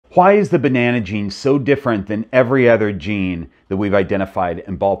Why is the banana gene so different than every other gene that we've identified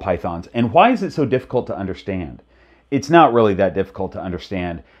in ball pythons? And why is it so difficult to understand? It's not really that difficult to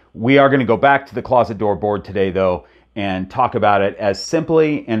understand. We are going to go back to the closet door board today, though, and talk about it as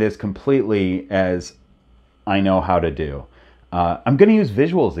simply and as completely as I know how to do. I'm going to use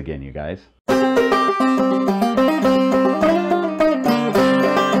visuals again, you guys.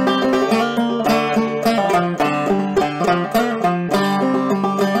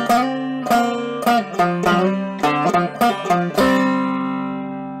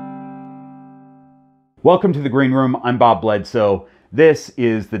 Welcome to the Green Room. I'm Bob Bledsoe. This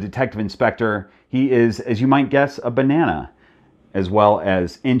is the Detective Inspector. He is, as you might guess, a banana, as well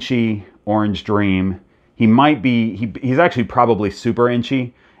as Inchy, Orange Dream. He might be, he's actually probably super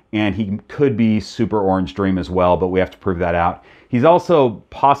Inchy, and he could be super Orange Dream as well, but we have to prove that out. He's also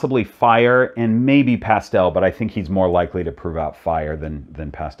possibly Fire and maybe Pastel, but I think he's more likely to prove out Fire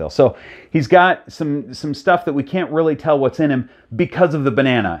than Pastel. So he's got some stuff that we can't really tell what's in him because of the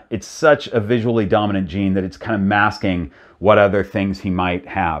banana. It's such a visually dominant gene that it's kind of masking what other things he might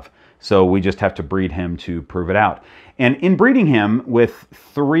have. So we just have to breed him to prove it out. And in breeding him with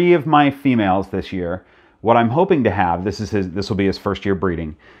 3 of my females this year, what I'm hoping to have, this will be his first year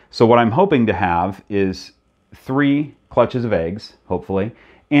breeding. So what I'm hoping to have is 3 clutches of eggs, hopefully.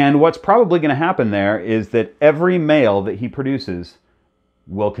 And what's probably going to happen there is that every male that he produces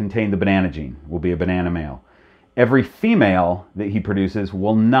will contain the banana gene, will be a banana male. Every female that he produces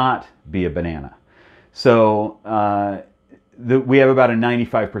will not be a banana. So we have about a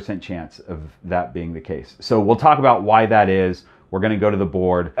 95% chance of that being the case. So we'll talk about why that is. We're going to go to the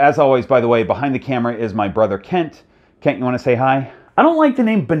board. As always, by the way, behind the camera is my brother Kent. Kent, you want to say hi? I don't like the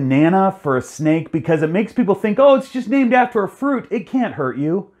name banana for a snake because it makes people think, oh, it's just named after a fruit. It can't hurt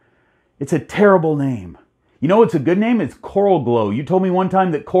you. It's a terrible name. You know what's a good name? It's Coral Glow. You told me one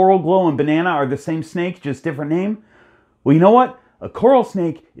time that Coral Glow and banana are the same snake, just different name. Well, you know what? A coral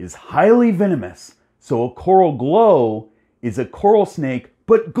snake is highly venomous. So a Coral Glow is a coral snake,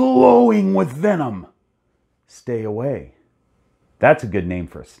 but glowing with venom. Stay away. That's a good name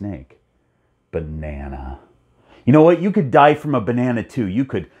for a snake. Banana. You know what? You could die from a banana too. You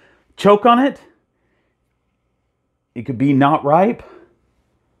could choke on it. It could be not ripe.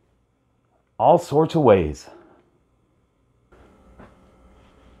 All sorts of ways.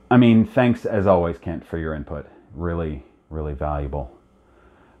 I mean, thanks as always, Kent, for your input. Really, really valuable.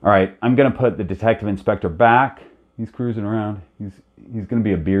 All right, I'm going to put the Detective Inspector back. He's cruising around. He's going to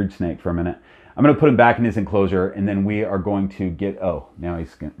be a beard snake for a minute. I'm going to put him back in his enclosure, and then we are going to get... Oh, now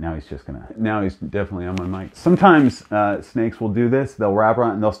he's definitely on my mic. Sometimes snakes will do this. They'll wrap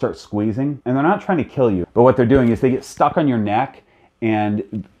around and they'll start squeezing, and they're not trying to kill you. But what they're doing is they get stuck on your neck,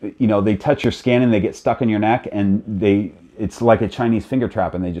 and you know, they touch your skin and they get stuck on your neck, and it's like a Chinese finger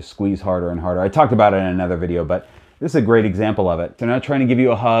trap, and they just squeeze harder and harder. I talked about it in another video, but this is a great example of it. They're not trying to give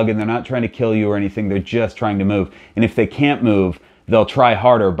you a hug, and they're not trying to kill you or anything. They're just trying to move. And if they can't move, they'll try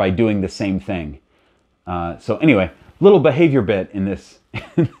harder by doing the same thing. So anyway, little behavior bit in this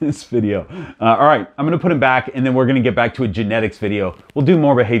video. All right, I'm going to put him back, and then we're going to get back to a genetics video. We'll do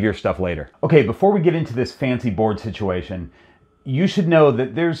more behavior stuff later. Okay, before we get into this fancy board situation, you should know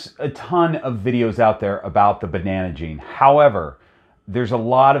that there's a ton of videos out there about the banana gene. However, there's a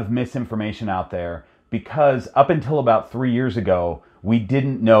lot of misinformation out there because up until about 3 years ago, we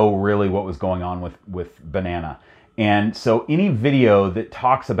didn't know really what was going on with banana. And so any video that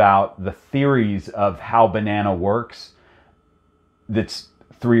talks about the theories of how banana works that's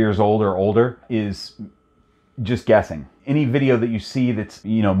 3 years old or older is just guessing. Any video that you see that's,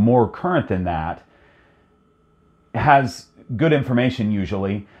 you know, more current than that has good information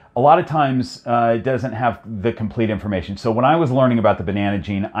usually. A lot of times it doesn't have the complete information. So when I was learning about the banana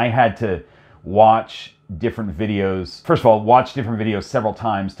gene, I had to watch different videos. First of all, watch different videos several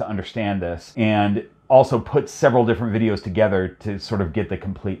times to understand this, and also put several different videos together to sort of get the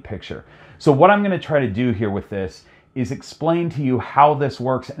complete picture. So what I'm going to try to do here with this is explain to you how this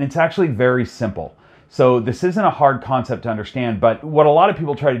works, and it's actually very simple. So this isn't a hard concept to understand, but what a lot of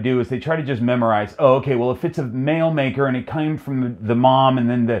people try to do is they try to just memorize, oh, okay, well, if it's a male maker and it came from the mom and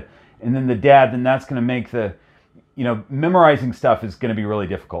then the dad, then that's going to make the, you know, memorizing stuff is going to be really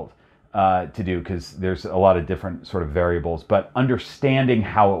difficult to do because there's a lot of different sort of variables, but understanding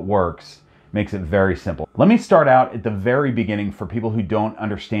how it works makes it very simple. Let me start out at the very beginning for people who don't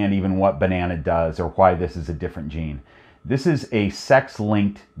understand even what banana does or why this is a different gene. This is a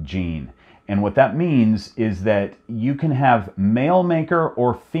sex-linked gene. And what that means is that you can have male maker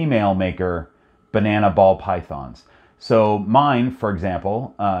or female maker banana ball pythons. So mine, for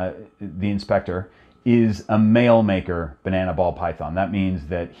example, the inspector, is a male maker banana ball python. That means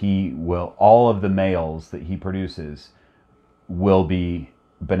that all of the males that he produces will be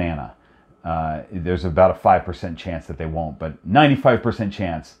banana. There's about a 5% chance that they won't, but 95%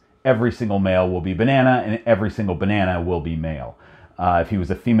 chance every single male will be banana and every single banana will be male. If he was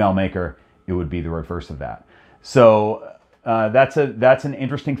a female maker, it would be the reverse of that. So that's an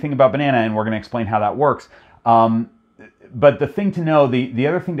interesting thing about banana, and we're going to explain how that works. But the thing to know, the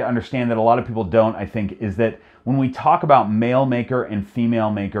other thing to understand that a lot of people don't, I think, is that when we talk about male maker and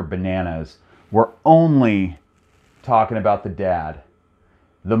female maker bananas, we're only talking about the dad.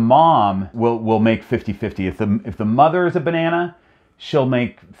 The mom will make 50-50. If the mother is a banana, she'll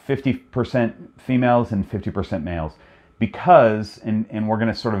make 50% females and 50% males. Because, and we're going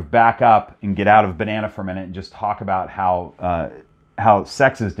to sort of back up and get out of banana for a minute and just talk about how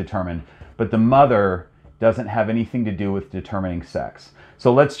sex is determined. But the mother doesn't have anything to do with determining sex.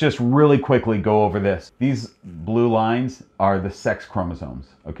 So let's just really quickly go over this. These blue lines are the sex chromosomes.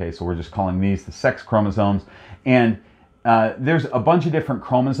 Okay, so we're just calling these the sex chromosomes. And there's a bunch of different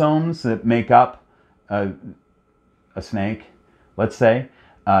chromosomes that make up a snake, let's say,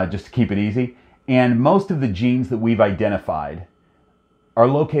 just to keep it easy. And most of the genes that we've identified are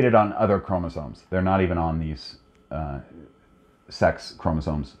located on other chromosomes. They're not even on these sex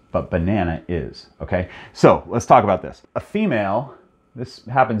chromosomes, but banana is, okay? So let's talk about this. A female, this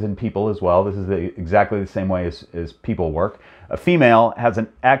happens in people as well. This is exactly the same way as people work. A female has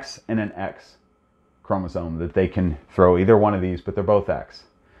an X and an X chromosome that they can throw either one of these, but they're both X.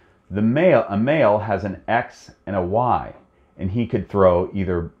 A male has an X and a Y, and he could throw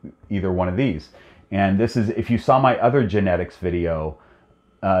either one of these. And this is, if you saw my other genetics video,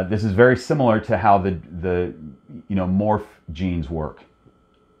 this is very similar to how the morph genes work.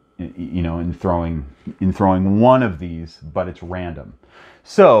 In throwing one of these, but it's random.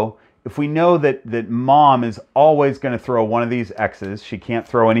 So if we know that mom is always going to throw one of these X's, she can't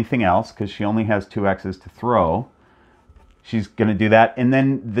throw anything else because she only has 2 X's to throw. She's going to do that. And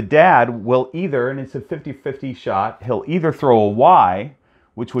then the dad will either, and it's a 50-50 shot, he'll either throw a Y,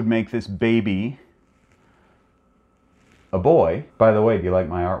 which would make this baby a boy. By the way, do you like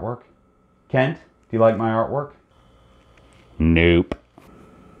my artwork? Kent, do you like my artwork? Nope.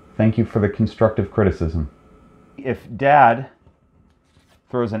 Thank you for the constructive criticism. If dad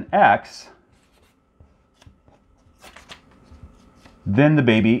throws an X, then the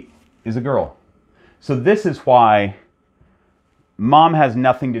baby is a girl. So this is why mom has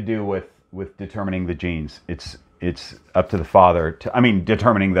nothing to do with determining the genes. It's up to the father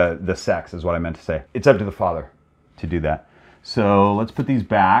determining the sex is what I meant to say. It's up to the father to do that. So let's put these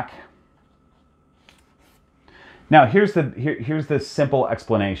back. Now here's the simple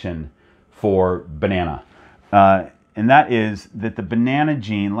explanation for banana. And that is that the banana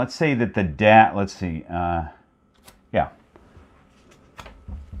gene, let's say that the dad,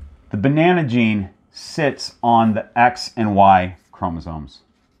 the banana gene sits on the X and Y chromosomes.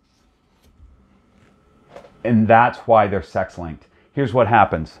 And that's why they're sex linked. Here's what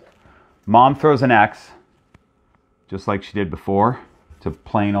happens. Mom throws an X, just like she did before. It's a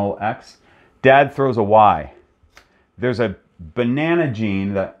plain old X. Dad throws a Y. There's a banana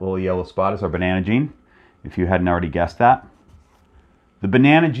gene, that little yellow spot is our banana gene, if you hadn't already guessed that. The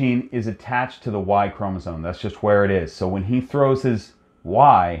banana gene is attached to the Y chromosome. That's just where it is. So when he throws his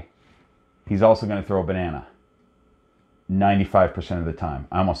Y, he's also going to throw a banana. 95% of the time.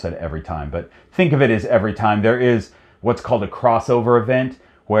 I almost said every time, but think of it as every time. There is what's called a crossover event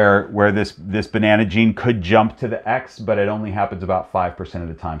where this banana gene could jump to the X, but it only happens about 5% of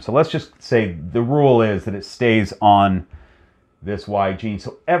the time. So let's just say the rule is that it stays on this Y gene.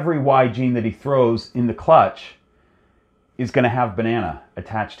 So every Y gene that he throws in the clutch is going to have banana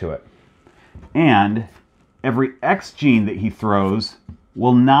attached to it. And every X gene that he throws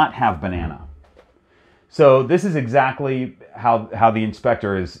will not have banana. So this is exactly how the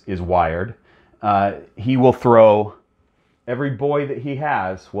inspector is wired. He will throw, every boy that he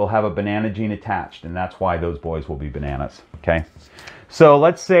has will have a banana gene attached, and that's why those boys will be bananas, okay? So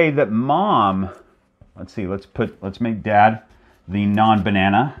let's say that mom, let's make dad the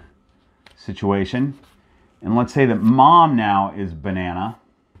non-banana situation. And let's say that mom now is banana.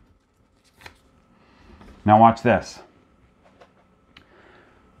 Now watch this.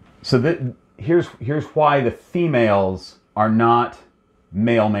 So here's why the females are not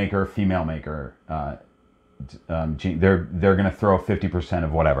male maker, female maker gene. They're going to throw 50%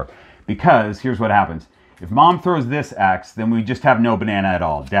 of whatever. Because here's what happens. If mom throws this X, then we just have no banana at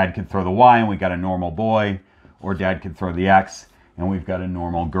all. Dad could throw the Y and we got a normal boy, or dad could throw the X and we've got a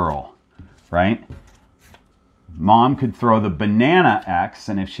normal girl, right? Mom could throw the banana X,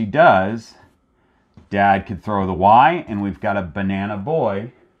 and if she does, Dad could throw the Y, and we've got a banana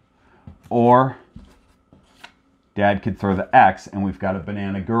boy. Or Dad could throw the X, and we've got a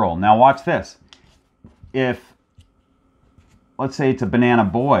banana girl. Now watch this. If, let's say it's a banana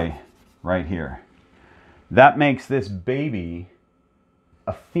boy right here, that makes this baby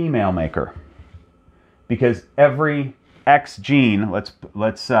a female maker. Because every X gene,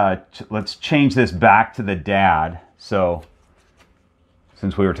 let's change this back to the dad. So,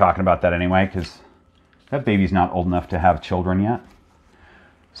 since we were talking about that anyway, because that baby's not old enough to have children yet.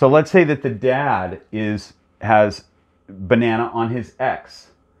 So let's say that the dad has banana on his X.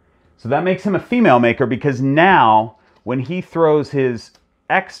 So that makes him a female maker, because now when he throws his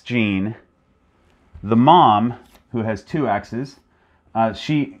X gene, the mom, who has two X's,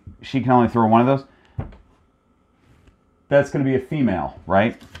 she can only throw one of those. That's going to be a female,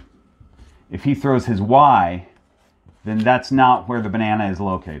 right? If he throws his Y, then that's not where the banana is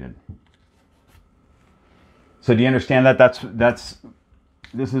located. So do you understand that?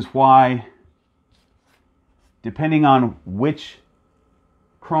 This is why, depending on which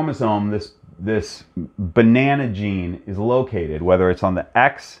chromosome this banana gene is located, whether it's on the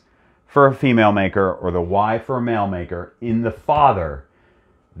X for a female maker or the Y for a male maker in the father,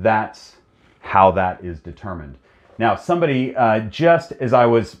 that's how that is determined. Now, somebody, just as I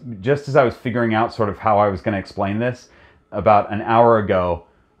was figuring out sort of how I was going to explain this, about an hour ago,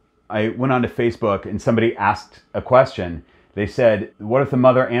 I went onto Facebook and somebody asked a question. They said, what if the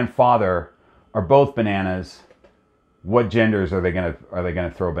mother and father are both bananas? What genders are they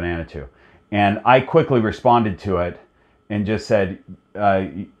gonna throw a banana to? And I quickly responded to it and just said,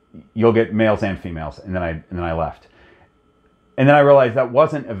 you'll get males and females. And then I left. And then I realized that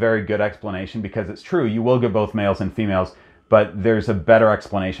wasn't a very good explanation, because it's true, you will get both males and females, but there's a better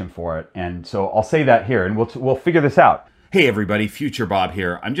explanation for it. And so I'll say that here, and we'll figure this out. Hey everybody, Future Bob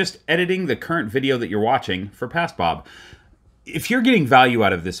here. I'm just editing the current video that you're watching for Past Bob. If you're getting value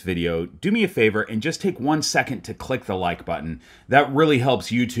out of this video, do me a favor and just take 1 second to click the like button. That really helps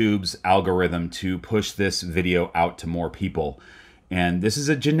YouTube's algorithm to push this video out to more people. And this is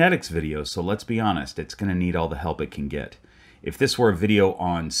a genetics video, so let's be honest, it's going to need all the help it can get. If this were a video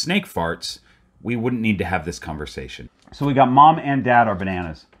on snake farts, we wouldn't need to have this conversation. So we got mom and dad are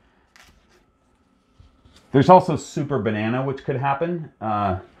bananas. There's also super banana, which could happen.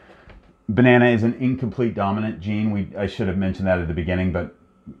 Banana is an incomplete dominant gene. I should have mentioned that at the beginning, but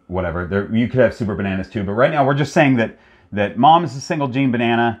whatever. You could have super bananas too. But right now we're just saying that mom is a single gene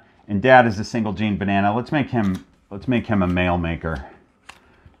banana and dad is a single gene banana. Let's make him a male maker,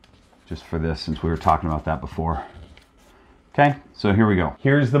 just for this, since we were talking about that before. Okay, so here we go.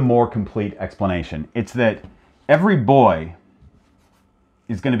 Here's the more complete explanation. It's that every boy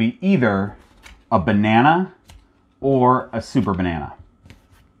is going to be either a banana or a super banana.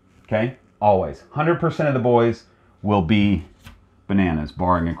 Okay, always. 100% of the boys will be bananas,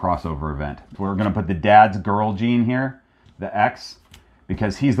 barring a crossover event. We're going to put the dad's girl gene here, the X,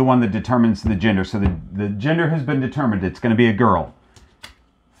 because he's the one that determines the gender. So the gender has been determined. It's going to be a girl.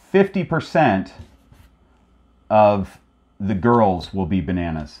 50% of the girls will be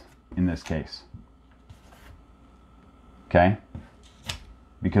bananas in this case. Okay?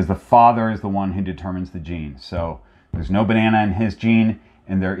 Because the father is the one who determines the gene. So there's no banana in his gene,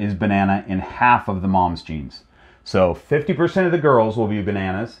 and there is banana in half of the mom's genes. So 50% of the girls will be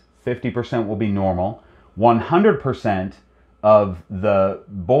bananas, 50% will be normal, 100% of the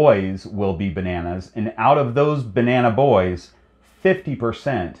boys will be bananas, and out of those banana boys,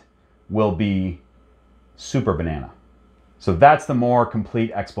 50% will be super banana. So that's the more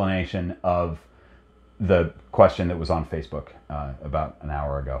complete explanation of the question that was on Facebook about an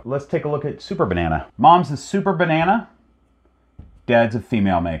hour ago. Let's take a look at super banana. Mom's a super banana, dad's a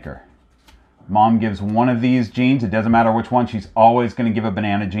female maker. Mom gives one of these genes, it doesn't matter which one, she's always going to give a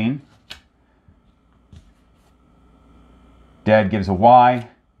banana gene. Dad gives a Y,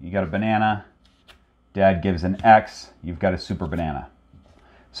 you got a banana. Dad gives an X, you've got a super banana.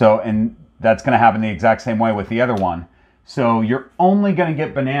 So, and that's going to happen the exact same way with the other one. So you're only going to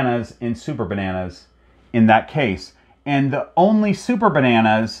get bananas and super bananas in that case. And the only super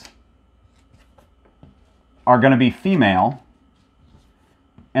bananas are going to be female.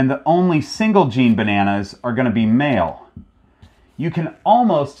 And the only single gene bananas are going to be male. You can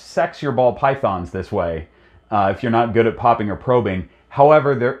almost sex your ball pythons this way if you're not good at popping or probing.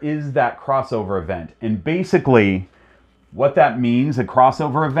 However, there is that crossover event. And basically, what that means, a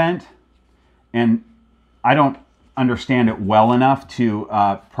crossover event, and I don't understand it well enough to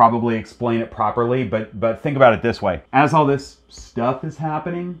probably explain it properly, but think about it this way. As all this stuff is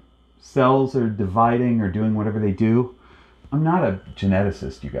happening, cells are dividing or doing whatever they do. I'm not a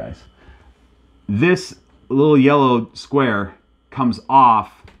geneticist, you guys. this little yellow square comes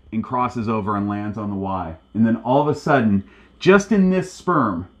off and crosses over and lands on the Y. And then all of a sudden, just in this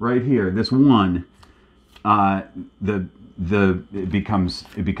sperm right here, this one, it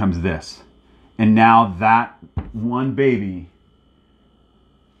becomes this. And now that one baby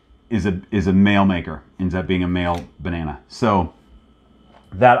is a male maker, ends up being a male banana. So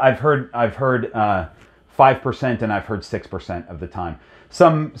that I've heard 5% and I've heard 6% of the time.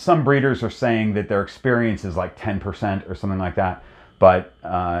 Some breeders are saying that their experience is like 10% or something like that. But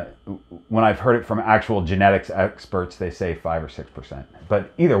when I've heard it from actual genetics experts, they say 5 or 6%.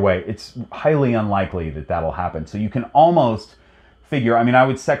 But either way, it's highly unlikely that that'll happen. So you can almost figure, I mean, I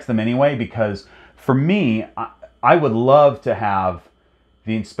would sex them anyway, because for me, I would love to have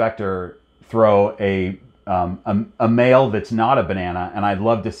the inspector throw a male that's not a banana, and I'd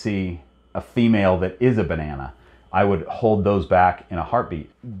love to see a female that is a banana. I would hold those back in a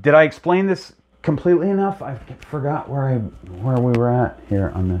heartbeat. Did I explain this completely enough? I forgot where we were at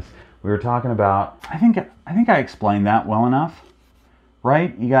here on this. We were talking about, I think I explained that well enough,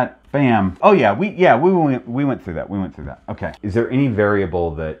 right? You got bam. Oh yeah, we went through that. We went through that. Okay. Is there any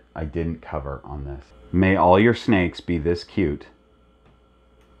variable that I didn't cover on this? May all your snakes be this cute.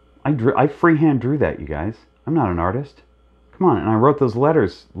 I freehand drew that, you guys. I'm not an artist. Come on, and I wrote those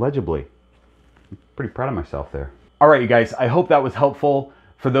letters legibly. I'm pretty proud of myself there. All right, you guys, I hope that was helpful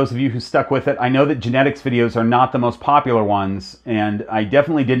for those of you who stuck with it. I know that genetics videos are not the most popular ones, and I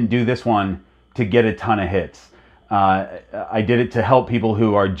definitely didn't do this one to get a ton of hits. I did it to help people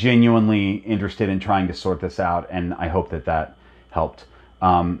who are genuinely interested in trying to sort this out, and I hope that that helped.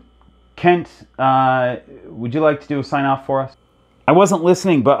 Kent, would you like to do a sign off for us? I wasn't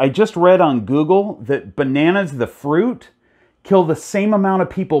listening, but I just read on Google that bananas, the fruit, kill the same amount of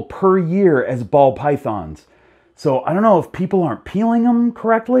people per year as ball pythons. So I don't know if people aren't peeling them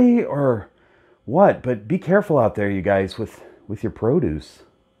correctly or what, but be careful out there, you guys, with your produce.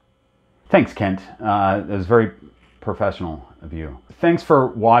 Thanks, Kent. That was very professional of you. Thanks for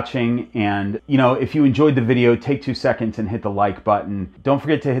watching, and if you enjoyed the video, take 2 seconds and hit the like button. Don't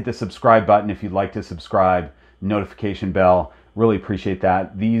forget to hit the subscribe button if you'd like to subscribe, notification bell. Really appreciate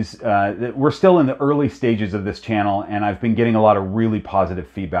that. We're still in the early stages of this channel, and I've been getting a lot of really positive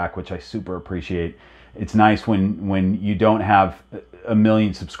feedback, which I super appreciate. It's nice when you don't have a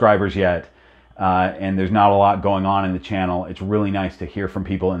million subscribers yet, and there's not a lot going on in the channel. It's really nice to hear from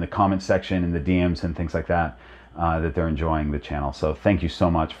people in the comment section and the DMs and things like that, that they're enjoying the channel. So thank you so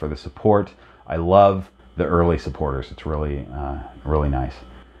much for the support. I love the early supporters. It's really, really nice.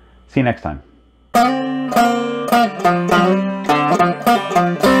 See you next time.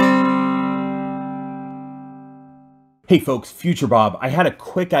 Hey folks, Future Bob. I had a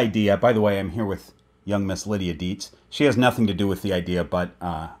quick idea. By the way, I'm here with young Miss Lydia Dietz. She has nothing to do with the idea, but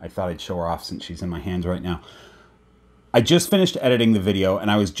I thought I'd show her off since she's in my hands right now. I just finished editing the video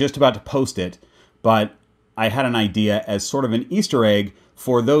and I was just about to post it, but I had an idea as sort of an Easter egg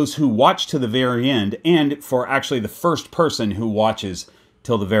for those who watch to the very end, and for actually the first person who watches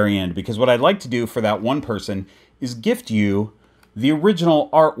till the very end. Because what I'd like to do for that one person is gift you the original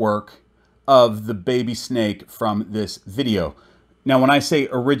artwork of the baby snake from this video. Now, when I say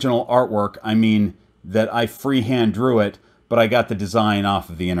original artwork, I mean that I freehand drew it, but I got the design off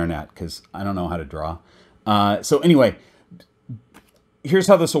of the internet because I don't know how to draw. So anyway, here's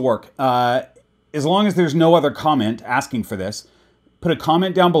how this will work. As long as there's no other comment asking for this, put a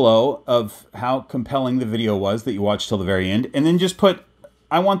comment down below of how compelling the video was that you watched till the very end, and then just put,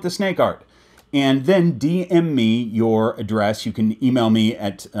 I want the snake art. And then DM me your address. You can email me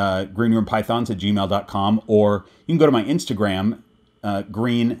at greenroompythons@gmail.com, or you can go to my Instagram,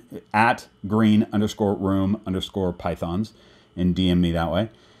 green_room_pythons, and DM me that way.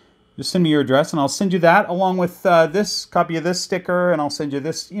 Just send me your address, and I'll send you that along with this copy of this sticker, and I'll send you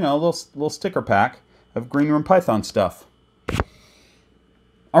this, a little sticker pack of Green Room Python stuff.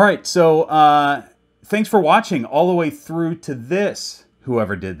 All right, so thanks for watching all the way through to this,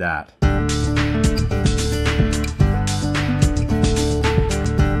 whoever did that.